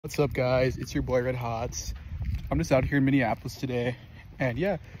What's up, guys? It's your boy Red Hots. I'm just out here in Minneapolis today, and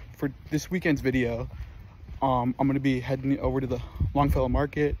yeah, for this weekend's video, I'm gonna be heading over to the Longfellow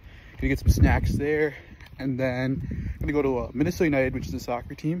Market, gonna get some snacks there, and then gonna go to Minnesota United, which is a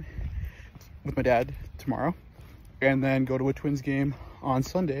soccer team, with my dad tomorrow, and then go to a Twins game on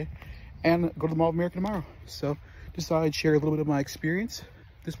Sunday, and go to the Mall of America tomorrow. So just thought I'd share a little bit of my experience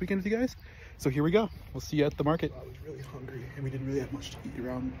this weekend with you guys. So here we go. We'll see you at the market. I was really hungry and we didn't really have much to eat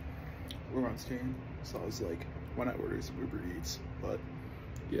around where I'm staying. So I was like, why not order some Uber Eats? But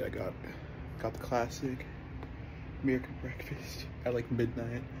yeah, I got the classic American breakfast at like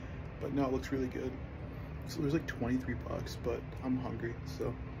midnight. But no, it looks really good. So it was like 23 bucks, but I'm hungry, so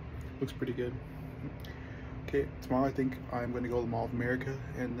it looks pretty good. Okay, tomorrow I think I'm gonna go to the Mall of America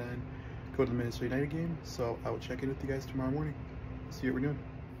and then go to the Minnesota United game. So I will check in with you guys tomorrow morning. See what we're doing.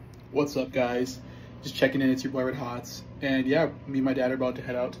 What's up, guys? Just checking in. It's your boy Red Hots, and yeah, me and my dad are about to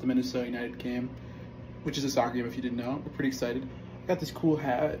head out to the Minnesota United game, which is a soccer game if you didn't know. We're pretty excited. I got this cool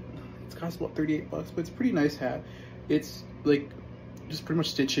hat. It's cost about 38 bucks, but it's a pretty nice hat. It's like just pretty much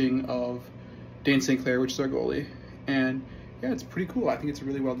stitching of Dane St. Clair, which is our goalie, and yeah, it's pretty cool. I think it's a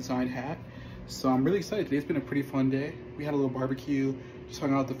really well designed hat, so I'm really excited. Today's been a pretty fun day. We had a little barbecue, just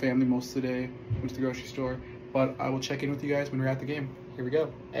hung out with the family most of the day, went to the grocery store, but I will check in with you guys when we're at the game. Here we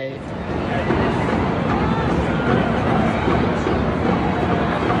go. Hey.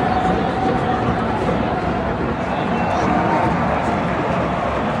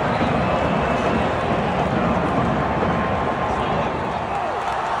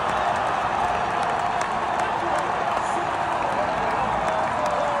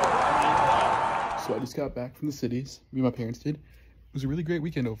 So I just got back from the cities. Me and my parents did. It was a really great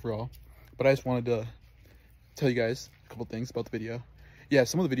weekend overall, but I just wanted to tell you guys a couple things about the video. Yeah,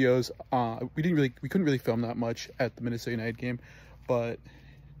 some of the videos we couldn't really film that much at the Minnesota United game, but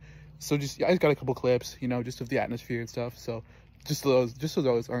so I just got a couple clips, you know, just of the atmosphere and stuff. So just so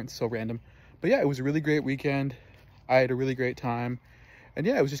those aren't so random. But yeah, it was a really great weekend. I had a really great time, and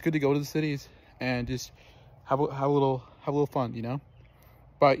yeah, it was just good to go to the cities and just have a little fun, you know.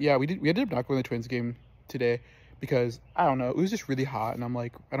 But yeah, we ended up not going to the Twins game today because I don't know, it was just really hot, and I'm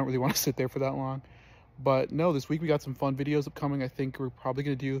like, I don't really want to sit there for that long. But no, this week we got some fun videos upcoming. I think we're probably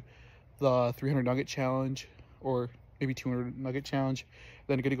going to do the 300 nugget challenge, or maybe 200 nugget challenge.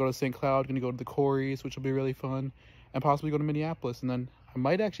 Then going to go to St. Cloud, going to go to the Corys, which will be really fun, and possibly go to Minneapolis. And then I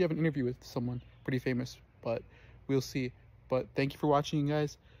might actually have an interview with someone pretty famous, but we'll see. But thank you for watching,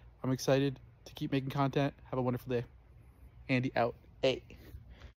 guys. I'm excited to keep making content. Have a wonderful day. Andy out. Hey.